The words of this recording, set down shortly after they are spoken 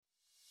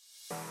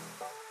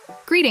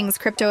Greetings,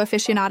 crypto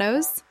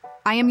aficionados.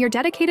 I am your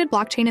dedicated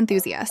blockchain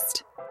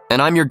enthusiast.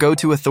 And I'm your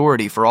go-to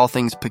authority for all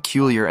things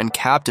peculiar and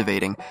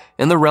captivating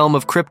in the realm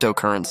of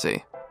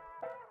cryptocurrency.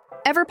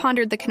 Ever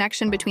pondered the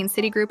connection between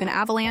Citigroup and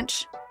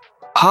Avalanche?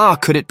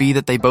 Could it be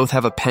that they both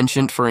have a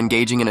penchant for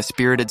engaging in a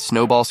spirited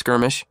snowball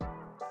skirmish?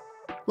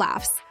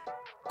 Laughs.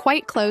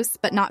 Quite close,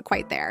 but not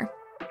quite there.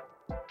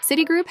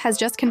 Citigroup has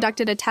just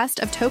conducted a test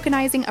of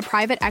tokenizing a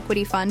private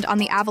equity fund on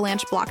the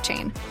Avalanche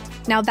blockchain.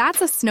 Now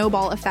that's a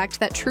snowball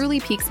effect that truly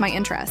piques my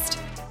interest.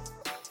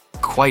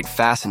 Quite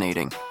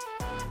fascinating.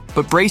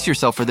 But brace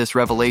yourself for this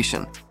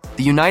revelation.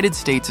 The United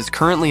States is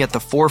currently at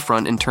the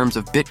forefront in terms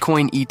of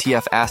Bitcoin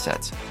ETF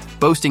assets,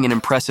 boasting an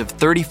impressive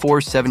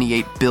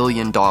 $34.78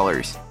 billion.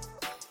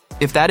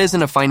 If that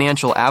isn't a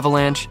financial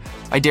avalanche,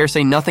 I dare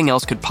say nothing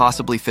else could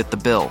possibly fit the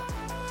bill.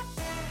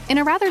 In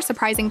a rather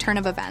surprising turn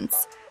of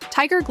events,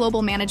 Tiger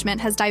Global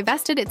Management has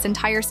divested its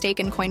entire stake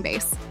in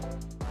Coinbase.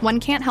 One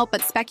can't help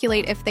but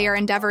speculate if they are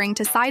endeavoring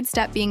to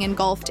sidestep being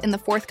engulfed in the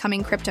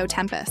forthcoming crypto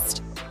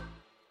tempest.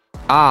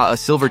 A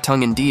silver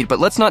tongue indeed, but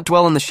let's not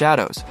dwell in the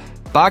shadows.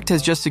 Bakkt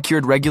has just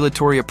secured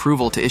regulatory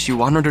approval to issue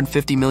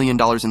 $150 million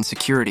in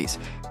securities.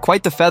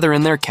 Quite the feather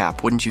in their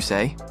cap, wouldn't you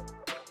say?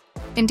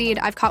 Indeed,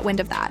 I've caught wind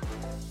of that.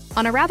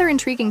 On a rather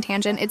intriguing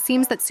tangent, it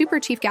seems that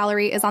Superchief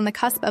Gallery is on the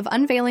cusp of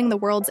unveiling the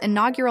world's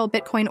inaugural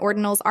Bitcoin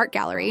Ordinals art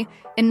gallery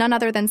in none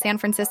other than San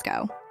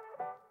Francisco.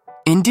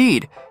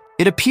 Indeed.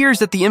 It appears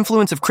that the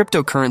influence of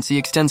cryptocurrency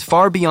extends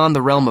far beyond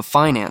the realm of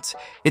finance.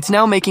 It's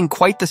now making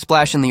quite the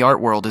splash in the art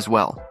world as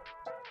well.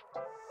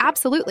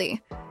 Absolutely.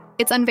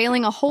 It's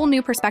unveiling a whole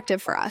new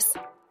perspective for us.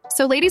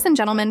 So ladies and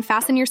gentlemen,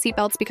 fasten your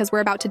seatbelts because we're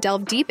about to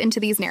delve deep into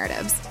these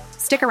narratives.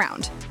 Stick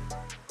around.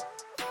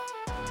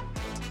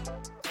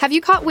 Have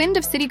you caught wind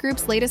of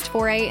Citigroup's latest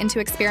foray into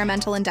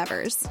experimental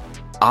endeavors?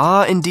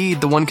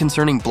 Indeed, the one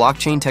concerning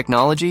blockchain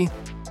technology?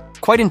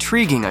 Quite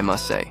intriguing, I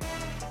must say.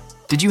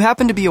 Did you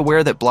happen to be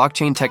aware that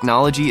blockchain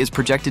technology is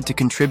projected to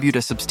contribute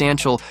a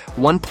substantial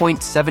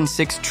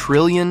 $1.76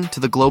 trillion to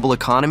the global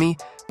economy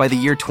by the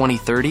year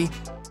 2030?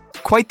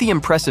 Quite the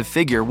impressive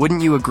figure,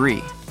 wouldn't you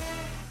agree?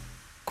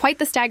 Quite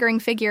the staggering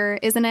figure,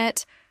 isn't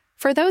it?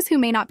 For those who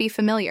may not be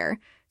familiar,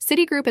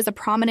 Citigroup is a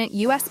prominent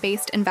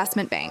US-based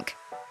investment bank.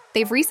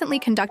 They've recently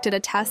conducted a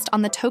test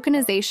on the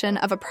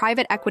tokenization of a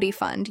private equity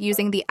fund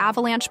using the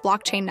Avalanche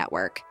blockchain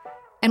network.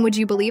 And would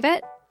you believe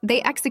it?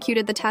 They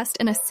executed the test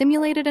in a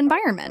simulated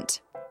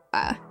environment.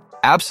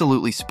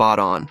 Absolutely spot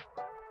on.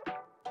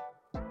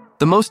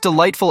 The most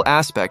delightful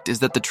aspect is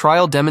that the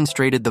trial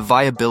demonstrated the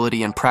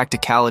viability and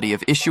practicality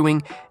of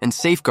issuing and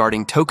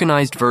safeguarding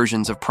tokenized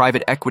versions of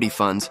private equity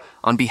funds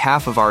on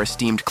behalf of our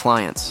esteemed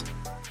clients.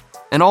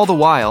 And all the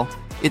while,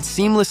 it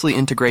seamlessly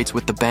integrates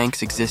with the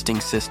bank's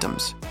existing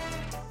systems.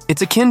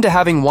 It's akin to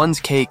having one's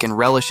cake and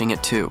relishing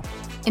it too.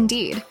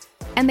 Indeed.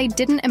 And they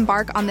didn't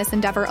embark on this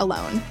endeavor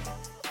alone.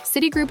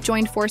 Citigroup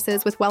joined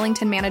forces with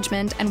Wellington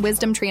Management and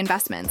Wisdom Tree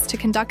Investments to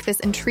conduct this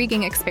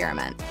intriguing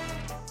experiment.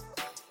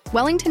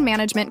 Wellington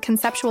Management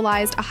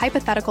conceptualized a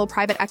hypothetical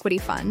private equity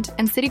fund,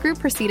 and Citigroup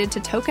proceeded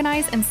to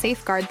tokenize and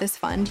safeguard this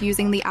fund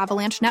using the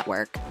Avalanche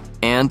network.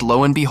 And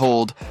lo and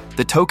behold,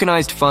 the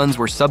tokenized funds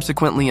were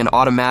subsequently and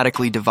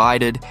automatically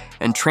divided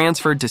and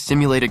transferred to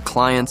simulated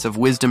clients of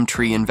Wisdom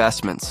Tree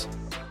Investments.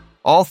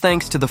 All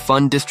thanks to the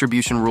fund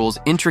distribution rules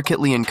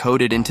intricately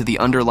encoded into the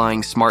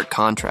underlying smart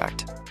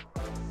contract.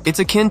 It's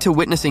akin to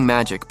witnessing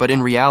magic, but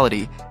in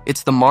reality,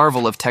 it's the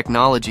marvel of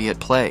technology at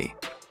play.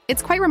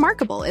 It's quite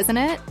remarkable, isn't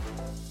it?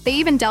 They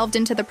even delved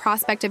into the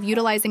prospect of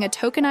utilizing a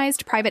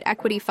tokenized private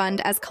equity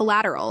fund as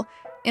collateral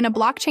in a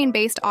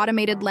blockchain-based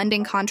automated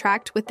lending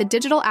contract with the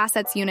digital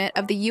assets unit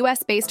of the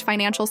US-based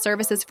financial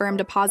services firm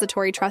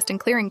Depository Trust and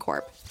Clearing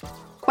Corp.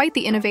 Quite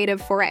the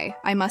innovative foray,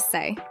 I must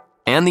say.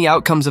 And the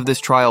outcomes of this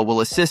trial will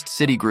assist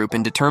Citigroup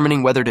in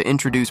determining whether to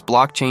introduce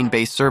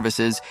blockchain-based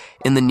services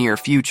in the near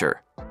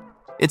future.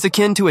 It's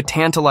akin to a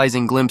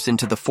tantalizing glimpse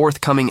into the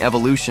forthcoming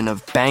evolution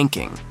of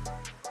banking.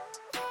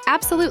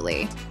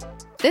 Absolutely.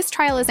 This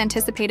trial is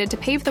anticipated to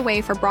pave the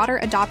way for broader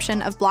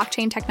adoption of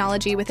blockchain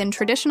technology within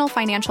traditional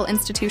financial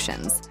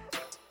institutions,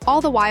 all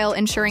the while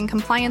ensuring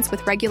compliance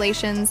with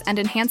regulations and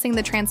enhancing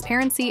the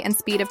transparency and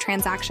speed of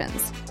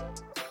transactions.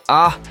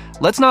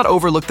 Let's not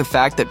overlook the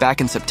fact that back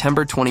in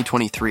September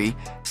 2023,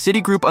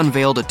 Citigroup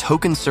unveiled a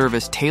token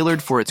service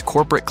tailored for its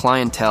corporate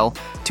clientele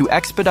to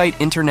expedite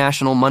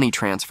international money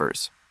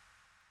transfers.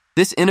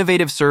 This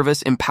innovative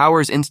service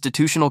empowers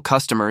institutional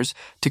customers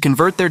to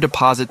convert their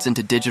deposits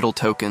into digital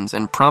tokens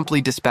and promptly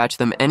dispatch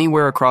them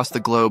anywhere across the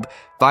globe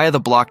via the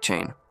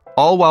blockchain,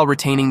 all while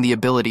retaining the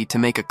ability to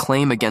make a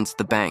claim against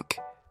the bank.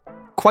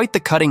 Quite the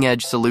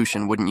cutting-edge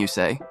solution, wouldn't you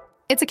say?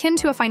 It's akin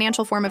to a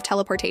financial form of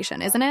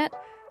teleportation, isn't it?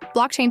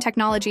 Blockchain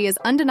technology is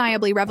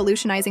undeniably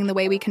revolutionizing the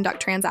way we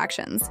conduct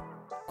transactions.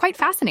 Quite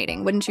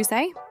fascinating, wouldn't you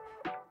say?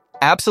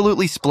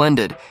 Absolutely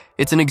splendid.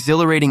 It's an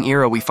exhilarating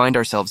era we find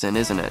ourselves in,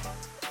 isn't it?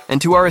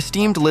 And to our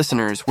esteemed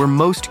listeners, we're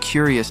most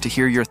curious to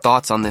hear your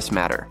thoughts on this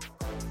matter.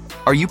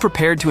 Are you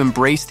prepared to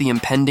embrace the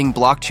impending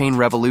blockchain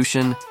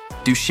revolution?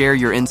 Do share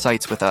your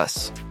insights with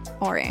us.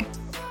 Ore.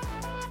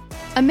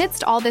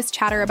 Amidst all this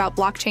chatter about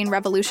blockchain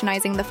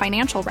revolutionizing the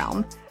financial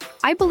realm,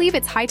 I believe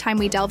it's high time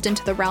we delved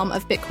into the realm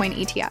of Bitcoin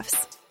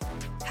ETFs.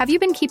 Have you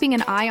been keeping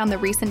an eye on the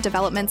recent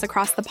developments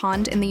across the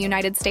pond in the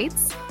United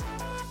States?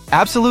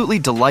 Absolutely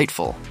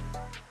delightful.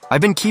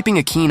 I've been keeping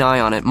a keen eye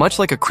on it, much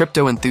like a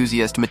crypto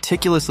enthusiast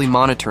meticulously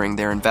monitoring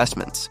their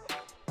investments.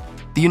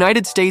 The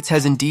United States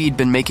has indeed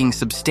been making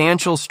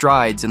substantial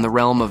strides in the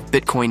realm of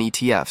Bitcoin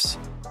ETFs.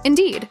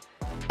 Indeed.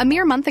 A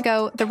mere month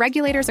ago, the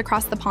regulators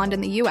across the pond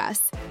in the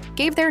US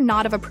gave their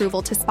nod of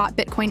approval to spot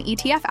Bitcoin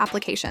ETF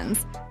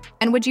applications.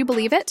 And would you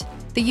believe it?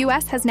 The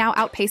US has now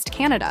outpaced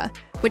Canada,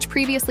 which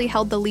previously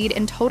held the lead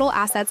in total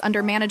assets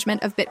under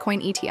management of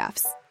Bitcoin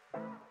ETFs.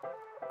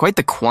 Quite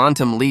the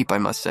quantum leap, I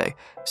must say.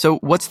 So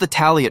what's the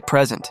tally at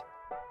present?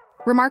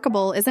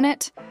 Remarkable, isn't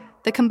it?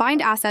 The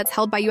combined assets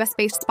held by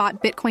US-based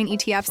spot Bitcoin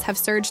ETFs have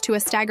surged to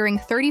a staggering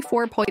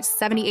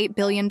 $34.78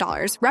 billion,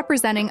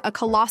 representing a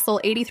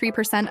colossal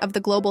 83% of the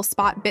global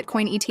spot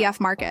Bitcoin ETF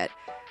market,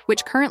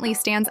 which currently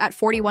stands at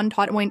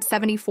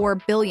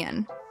 $41.74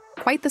 billion.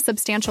 Quite the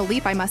substantial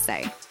leap, I must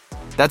say.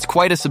 That's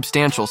quite a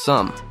substantial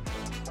sum.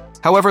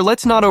 However,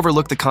 let's not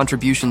overlook the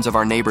contributions of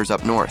our neighbors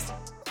up north.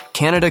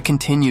 Canada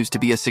continues to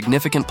be a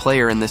significant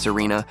player in this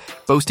arena,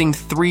 boasting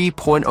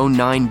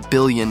 $3.09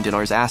 billion in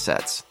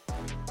assets.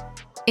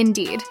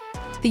 Indeed.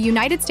 The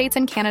United States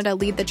and Canada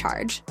lead the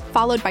charge,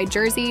 followed by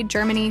Jersey,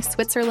 Germany,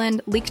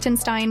 Switzerland,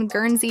 Liechtenstein,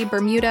 Guernsey,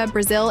 Bermuda,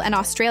 Brazil, and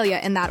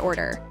Australia in that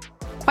order.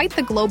 Quite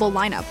the global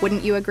lineup,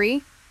 wouldn't you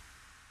agree?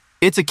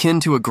 It's akin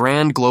to a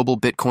grand global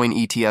Bitcoin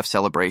ETF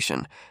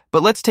celebration.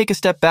 But let's take a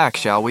step back,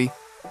 shall we?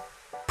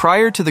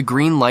 Prior to the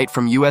green light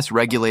from US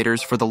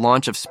regulators for the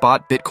launch of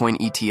spot Bitcoin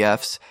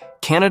ETFs,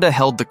 Canada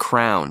held the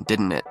crown,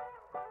 didn't it?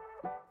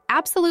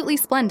 Absolutely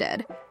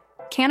splendid.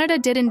 Canada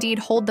did indeed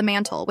hold the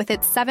mantle, with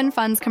its 7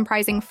 funds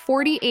comprising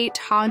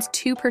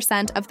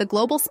 48.2% of the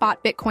global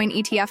spot Bitcoin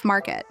ETF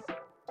market.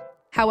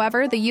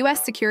 However, the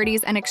U.S.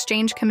 Securities and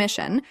Exchange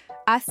Commission,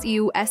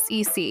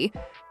 SEC,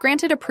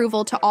 granted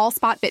approval to all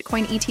spot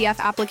Bitcoin ETF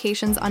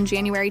applications on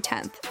January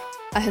 10th,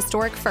 a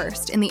historic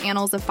first in the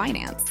annals of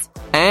finance.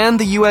 And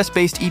the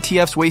US-based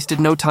ETFs wasted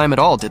no time at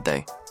all, did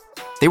they?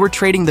 They were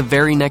trading the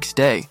very next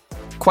day.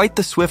 Quite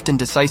the swift and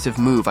decisive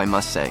move, I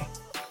must say.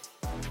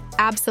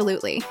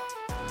 Absolutely.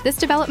 This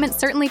development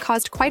certainly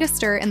caused quite a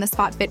stir in the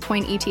spot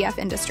Bitcoin ETF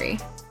industry.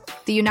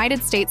 The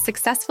United States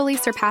successfully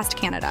surpassed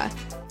Canada,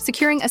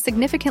 securing a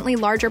significantly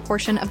larger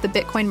portion of the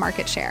Bitcoin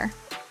market share.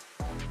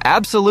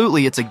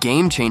 Absolutely, it's a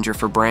game changer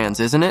for brands,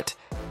 isn't it?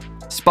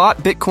 Spot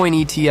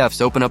Bitcoin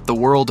ETFs open up the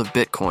world of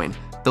Bitcoin,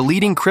 the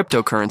leading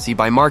cryptocurrency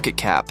by market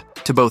cap,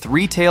 to both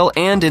retail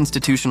and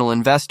institutional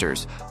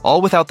investors,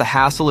 all without the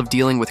hassle of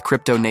dealing with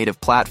crypto-native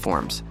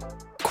platforms.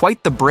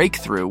 Quite the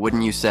breakthrough,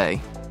 wouldn't you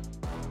say?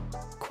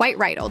 Quite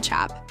right, old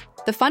chap.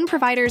 The fund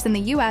providers in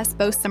the U.S.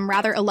 boast some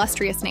rather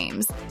illustrious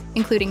names,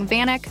 including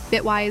VanEck,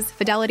 Bitwise,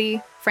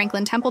 Fidelity,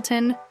 Franklin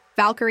Templeton,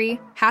 Valkyrie,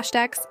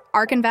 Hashdex,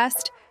 ARK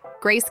Invest,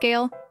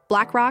 Grayscale,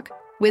 BlackRock,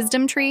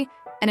 WisdomTree,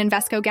 and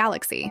Invesco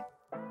Galaxy.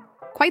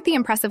 Quite the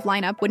impressive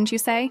lineup, wouldn't you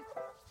say?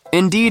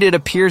 Indeed, it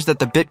appears that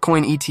the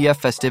Bitcoin ETF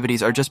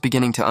festivities are just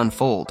beginning to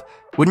unfold.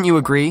 Wouldn't you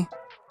agree?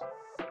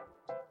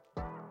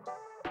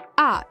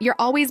 You're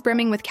always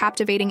brimming with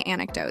captivating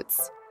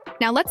anecdotes.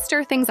 Now let's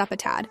stir things up a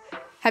tad.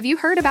 Have you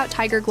heard about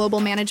Tiger Global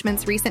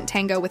Management's recent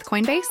tango with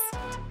Coinbase?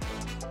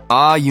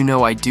 You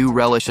know I do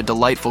relish a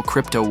delightful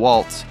crypto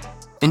waltz.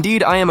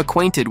 Indeed, I am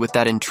acquainted with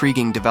that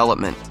intriguing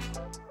development.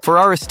 For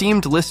our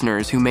esteemed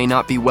listeners who may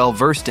not be well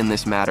versed in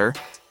this matter,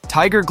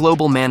 Tiger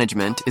Global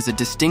Management is a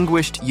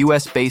distinguished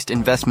US-based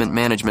investment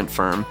management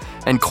firm,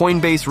 and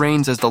Coinbase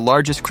reigns as the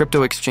largest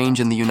crypto exchange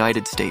in the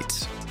United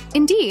States.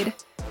 Indeed.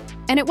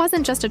 And it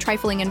wasn't just a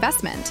trifling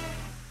investment.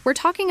 We're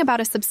talking about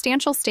a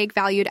substantial stake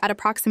valued at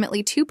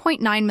approximately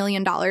 $2.9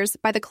 million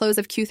by the close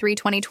of Q3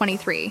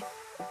 2023.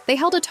 They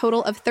held a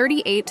total of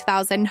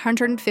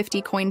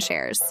 38,150 coin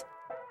shares.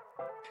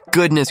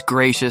 Goodness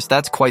gracious,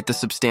 that's quite the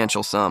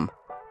substantial sum.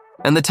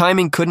 And the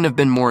timing couldn't have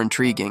been more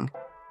intriguing.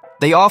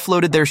 They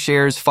offloaded their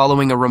shares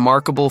following a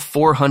remarkable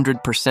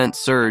 400%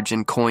 surge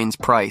in coin's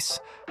price,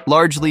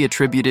 largely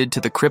attributed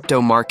to the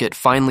crypto market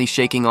finally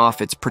shaking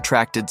off its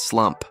protracted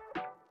slump.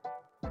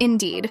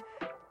 Indeed.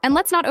 And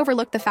let's not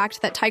overlook the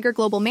fact that Tiger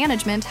Global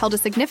Management held a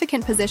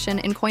significant position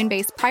in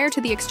Coinbase prior to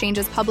the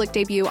exchange's public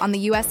debut on the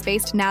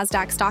US-based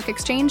NASDAQ stock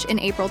exchange in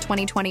April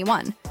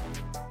 2021.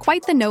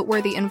 Quite the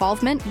noteworthy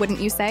involvement,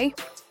 wouldn't you say?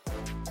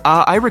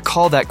 I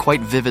recall that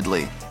quite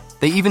vividly.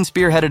 They even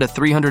spearheaded a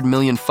 $300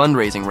 million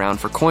fundraising round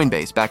for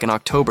Coinbase back in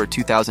October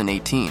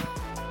 2018.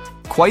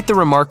 Quite the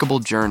remarkable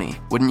journey,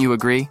 wouldn't you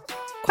agree?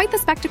 Quite the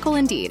spectacle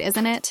indeed,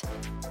 isn't it?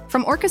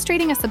 From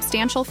orchestrating a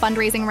substantial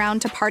fundraising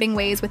round to parting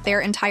ways with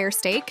their entire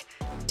stake,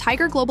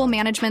 Tiger Global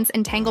Management's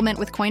entanglement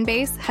with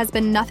Coinbase has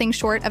been nothing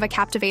short of a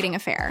captivating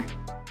affair.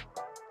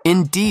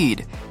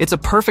 Indeed, it's a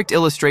perfect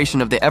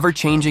illustration of the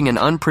ever-changing and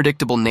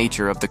unpredictable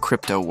nature of the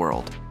crypto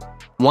world.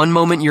 One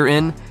moment you're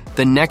in,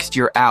 the next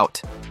you're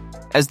out.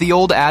 As the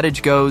old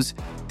adage goes,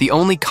 the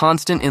only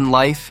constant in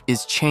life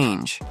is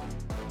change.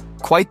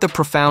 Quite the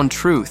profound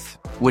truth,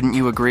 wouldn't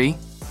you agree?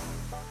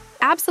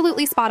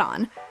 Absolutely spot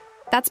on.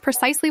 That's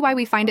precisely why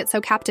we find it so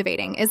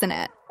captivating, isn't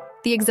it?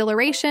 The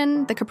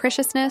exhilaration, the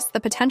capriciousness, the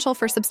potential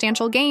for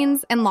substantial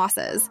gains and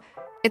losses.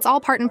 It's all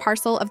part and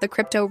parcel of the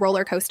crypto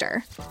roller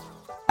coaster.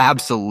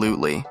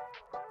 Absolutely.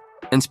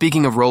 And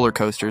speaking of roller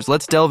coasters,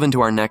 let's delve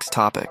into our next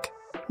topic.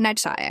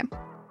 Nechai.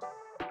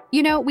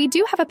 You know, we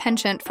do have a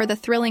penchant for the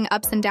thrilling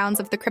ups and downs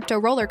of the crypto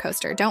roller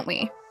coaster, don't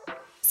we?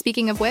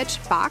 Speaking of which,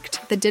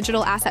 Bakkt, the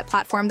digital asset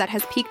platform that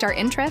has piqued our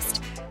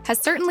interest, has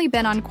certainly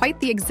been on quite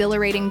the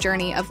exhilarating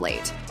journey of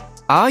late.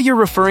 Ah, you're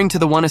referring to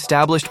the one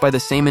established by the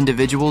same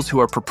individuals who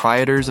are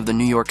proprietors of the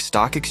New York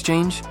Stock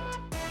Exchange?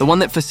 The one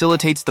that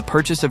facilitates the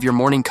purchase of your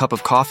morning cup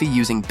of coffee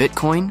using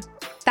Bitcoin?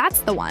 That's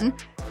the one.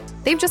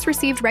 They've just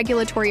received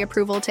regulatory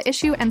approval to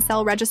issue and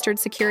sell registered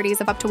securities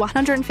of up to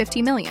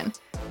 $150 million.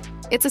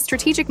 It's a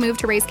strategic move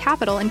to raise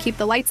capital and keep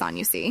the lights on,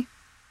 you see.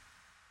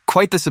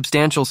 Quite the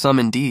substantial sum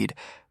indeed,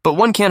 but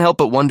one can't help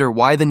but wonder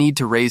why the need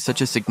to raise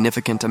such a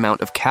significant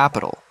amount of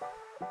capital.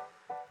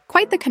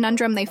 Quite the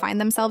conundrum they find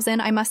themselves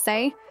in, I must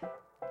say.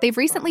 They've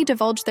recently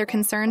divulged their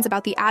concerns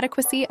about the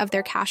adequacy of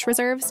their cash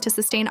reserves to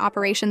sustain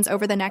operations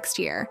over the next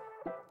year.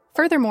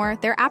 Furthermore,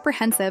 they're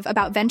apprehensive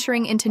about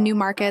venturing into new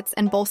markets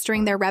and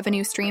bolstering their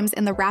revenue streams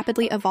in the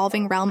rapidly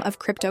evolving realm of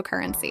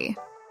cryptocurrency.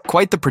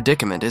 Quite the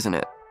predicament, isn't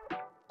it?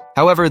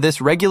 However,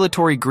 this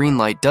regulatory green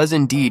light does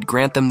indeed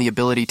grant them the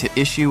ability to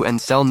issue and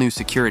sell new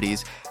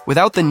securities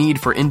without the need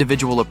for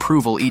individual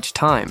approval each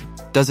time,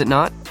 does it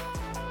not?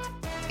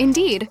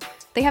 Indeed,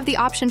 they have the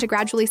option to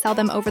gradually sell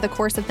them over the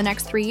course of the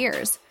next 3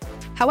 years.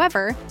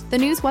 However, the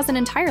news wasn't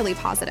entirely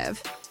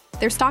positive.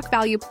 Their stock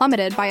value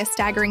plummeted by a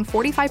staggering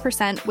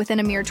 45% within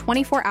a mere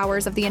 24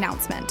 hours of the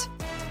announcement.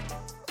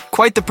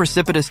 Quite the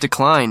precipitous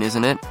decline,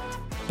 isn't it?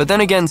 But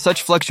then again,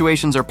 such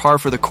fluctuations are par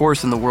for the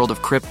course in the world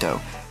of crypto.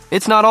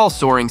 It's not all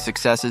soaring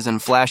successes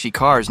and flashy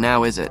cars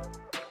now, is it?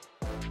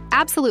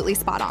 Absolutely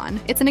spot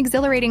on. It's an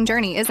exhilarating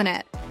journey, isn't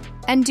it?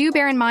 And do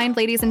bear in mind,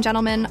 ladies and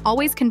gentlemen,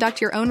 always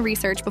conduct your own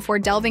research before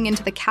delving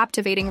into the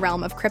captivating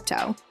realm of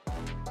crypto.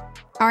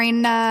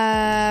 Arin,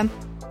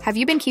 have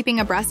you been keeping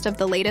abreast of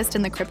the latest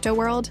in the crypto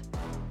world?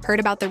 Heard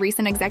about the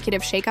recent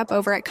executive shakeup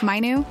over at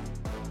Komainu?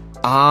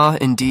 Ah,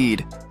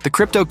 indeed. The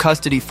crypto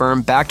custody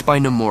firm backed by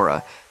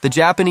Nomura, the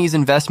Japanese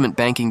investment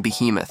banking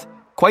behemoth.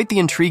 Quite the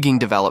intriguing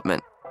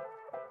development.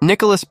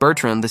 Nicholas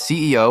Bertrand, the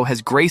CEO,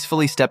 has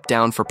gracefully stepped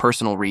down for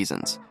personal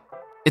reasons.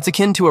 It's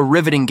akin to a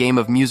riveting game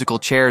of musical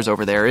chairs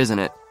over there, isn't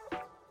it?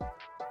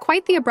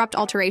 Quite the abrupt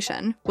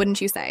alteration, wouldn't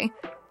you say?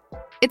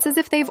 It's as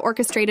if they've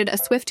orchestrated a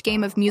swift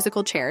game of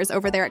musical chairs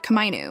over there at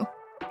Komainu.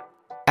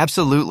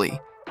 Absolutely.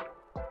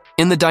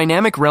 In the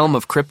dynamic realm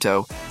of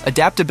crypto,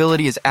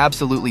 adaptability is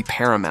absolutely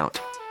paramount.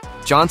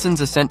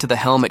 Johnson's ascent to the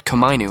helm at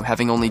Komainu,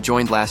 having only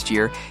joined last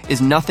year,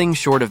 is nothing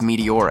short of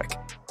meteoric.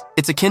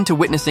 It's akin to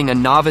witnessing a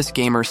novice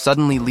gamer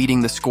suddenly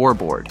leading the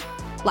scoreboard.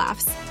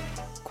 Laughs.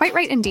 Quite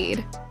right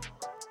indeed.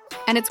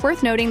 And it's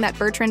worth noting that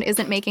Bertrand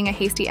isn't making a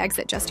hasty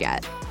exit just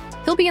yet.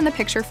 He'll be in the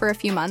picture for a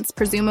few months,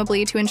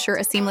 presumably to ensure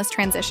a seamless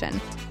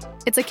transition.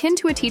 It's akin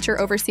to a teacher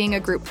overseeing a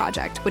group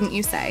project, wouldn't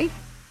you say?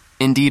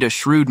 Indeed, a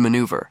shrewd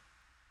maneuver.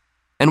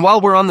 And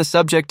while we're on the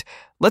subject,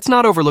 let's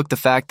not overlook the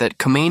fact that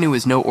Komainu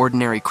is no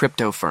ordinary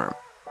crypto firm.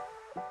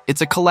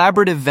 It's a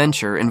collaborative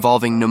venture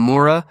involving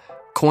Nomura,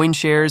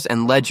 CoinShares,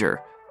 and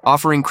Ledger,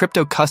 offering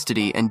crypto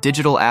custody and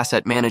digital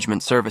asset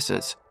management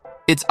services.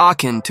 It's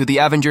akin to the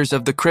Avengers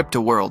of the crypto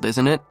world,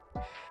 isn't it?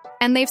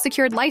 And they've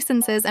secured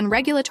licenses and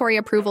regulatory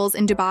approvals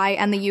in Dubai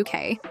and the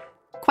UK.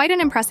 Quite an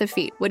impressive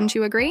feat, wouldn't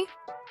you agree?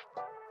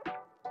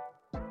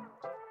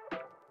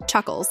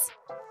 Chuckles.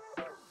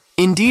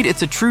 Indeed,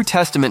 it's a true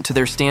testament to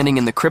their standing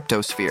in the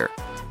crypto sphere.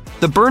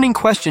 The burning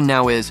question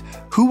now is,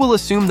 who will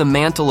assume the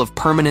mantle of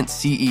permanent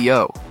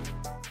CEO?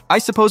 I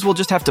suppose we'll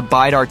just have to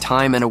bide our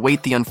time and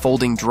await the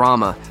unfolding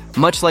drama,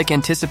 much like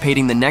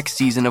anticipating the next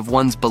season of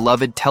one's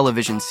beloved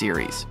television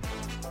series.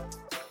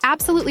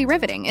 Absolutely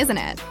riveting, isn't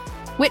it?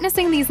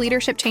 Witnessing these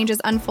leadership changes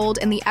unfold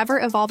in the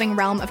ever-evolving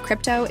realm of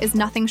crypto is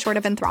nothing short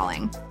of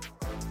enthralling.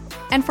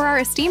 And for our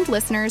esteemed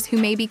listeners who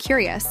may be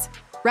curious,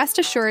 rest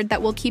assured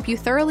that we'll keep you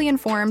thoroughly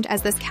informed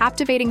as this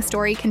captivating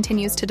story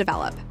continues to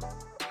develop.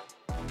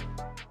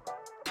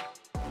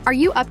 Are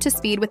you up to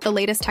speed with the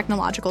latest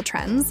technological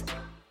trends?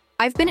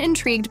 I've been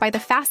intrigued by the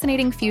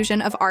fascinating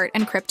fusion of art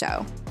and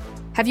crypto.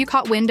 Have you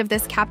caught wind of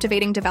this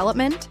captivating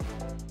development?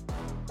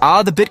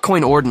 Ah, the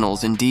Bitcoin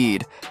Ordinals,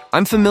 indeed.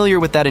 I'm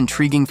familiar with that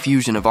intriguing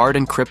fusion of art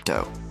and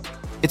crypto.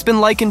 It's been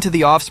likened to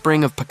the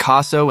offspring of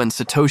Picasso and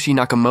Satoshi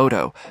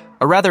Nakamoto,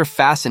 a rather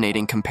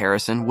fascinating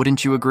comparison,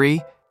 wouldn't you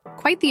agree?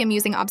 Quite the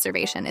amusing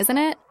observation, isn't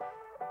it?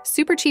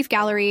 Superchief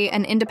Gallery,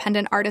 an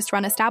independent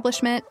artist-run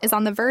establishment, is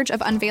on the verge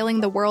of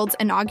unveiling the world's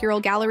inaugural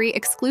gallery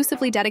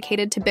exclusively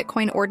dedicated to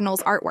Bitcoin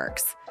Ordinals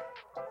artworks.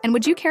 And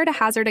would you care to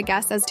hazard a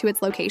guess as to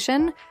its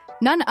location?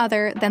 None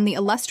other than the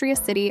illustrious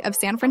city of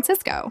San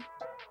Francisco.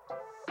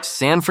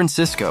 San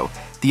Francisco,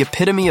 the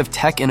epitome of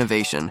tech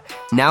innovation,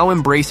 now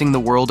embracing the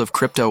world of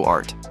crypto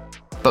art.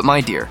 But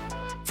my dear,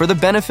 for the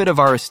benefit of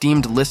our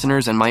esteemed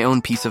listeners and my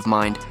own peace of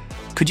mind,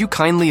 could you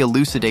kindly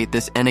elucidate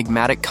this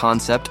enigmatic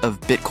concept of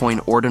Bitcoin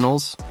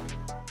Ordinals?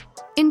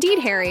 Indeed,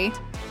 Harry.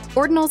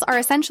 Ordinals are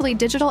essentially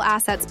digital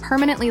assets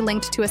permanently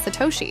linked to a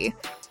Satoshi,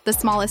 the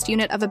smallest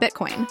unit of a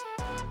Bitcoin.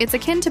 It's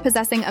akin to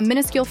possessing a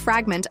minuscule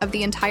fragment of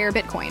the entire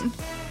Bitcoin.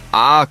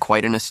 Ah,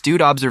 quite an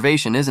astute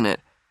observation, isn't it?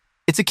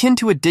 It's akin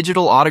to a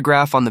digital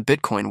autograph on the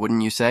Bitcoin,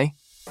 wouldn't you say?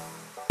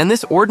 And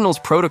this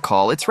Ordinals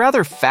protocol, it's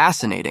rather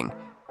fascinating.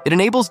 It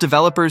enables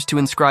developers to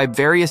inscribe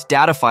various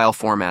data file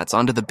formats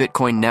onto the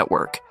Bitcoin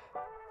network.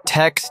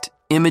 Text,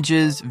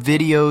 images,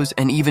 videos,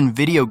 and even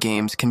video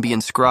games can be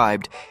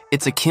inscribed.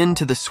 It's akin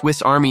to the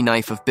Swiss Army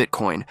knife of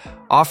Bitcoin,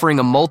 offering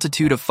a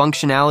multitude of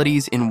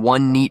functionalities in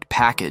one neat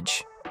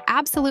package.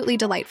 Absolutely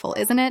delightful,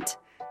 isn't it?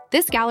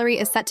 This gallery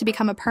is set to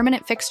become a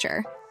permanent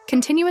fixture,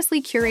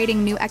 continuously curating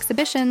new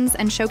exhibitions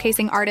and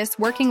showcasing artists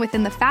working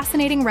within the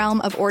fascinating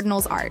realm of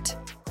Ordinals art.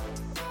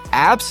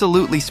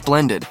 Absolutely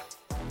splendid.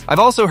 I've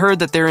also heard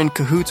that they're in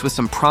cahoots with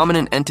some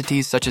prominent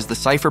entities such as the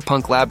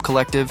Cypherpunk Lab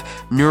Collective,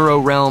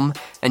 NeuroRealm,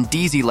 and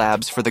DZ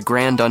Labs for the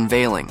grand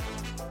unveiling.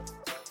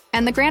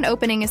 And the grand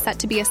opening is set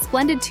to be a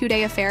splendid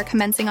two-day affair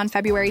commencing on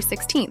February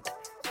 16th.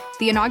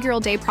 The inaugural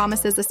day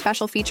promises a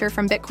special feature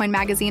from Bitcoin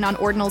Magazine on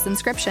Ordinals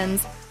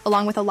inscriptions,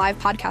 along with a live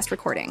podcast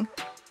recording.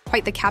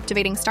 Quite the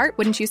captivating start,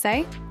 wouldn't you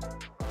say?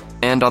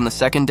 And on the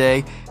second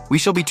day, we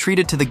shall be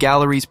treated to the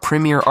gallery's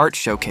premier art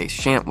showcase,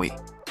 shan't we?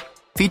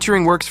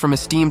 Featuring works from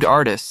esteemed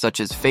artists such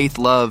as Faith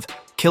Love,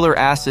 Killer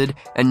Acid,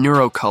 and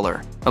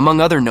Neurocolor, among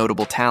other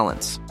notable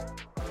talents.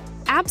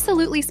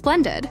 Absolutely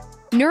splendid.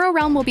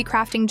 NeuroRealm will be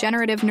crafting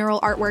generative neural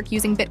artwork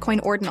using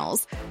Bitcoin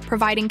Ordinals,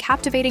 providing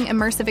captivating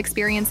immersive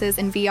experiences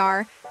in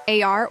VR,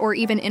 AR, or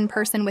even in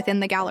person within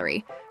the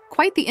gallery.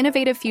 Quite the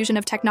innovative fusion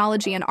of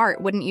technology and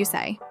art, wouldn't you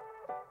say?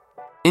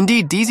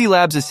 Indeed, DZ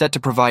Labs is set to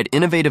provide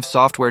innovative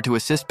software to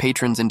assist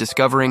patrons in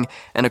discovering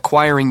and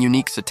acquiring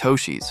unique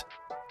Satoshis.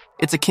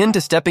 It's akin to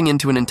stepping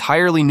into an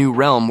entirely new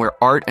realm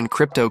where art and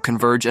crypto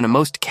converge in a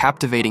most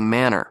captivating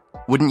manner.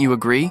 Wouldn't you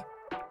agree?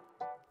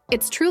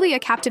 It's truly a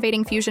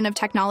captivating fusion of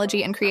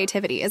technology and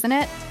creativity, isn't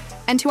it?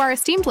 And to our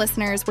esteemed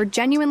listeners, we're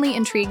genuinely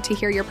intrigued to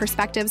hear your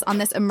perspectives on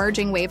this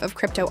emerging wave of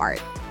crypto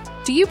art.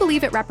 Do you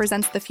believe it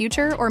represents the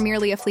future or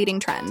merely a fleeting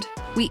trend?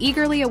 We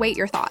eagerly await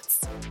your thoughts.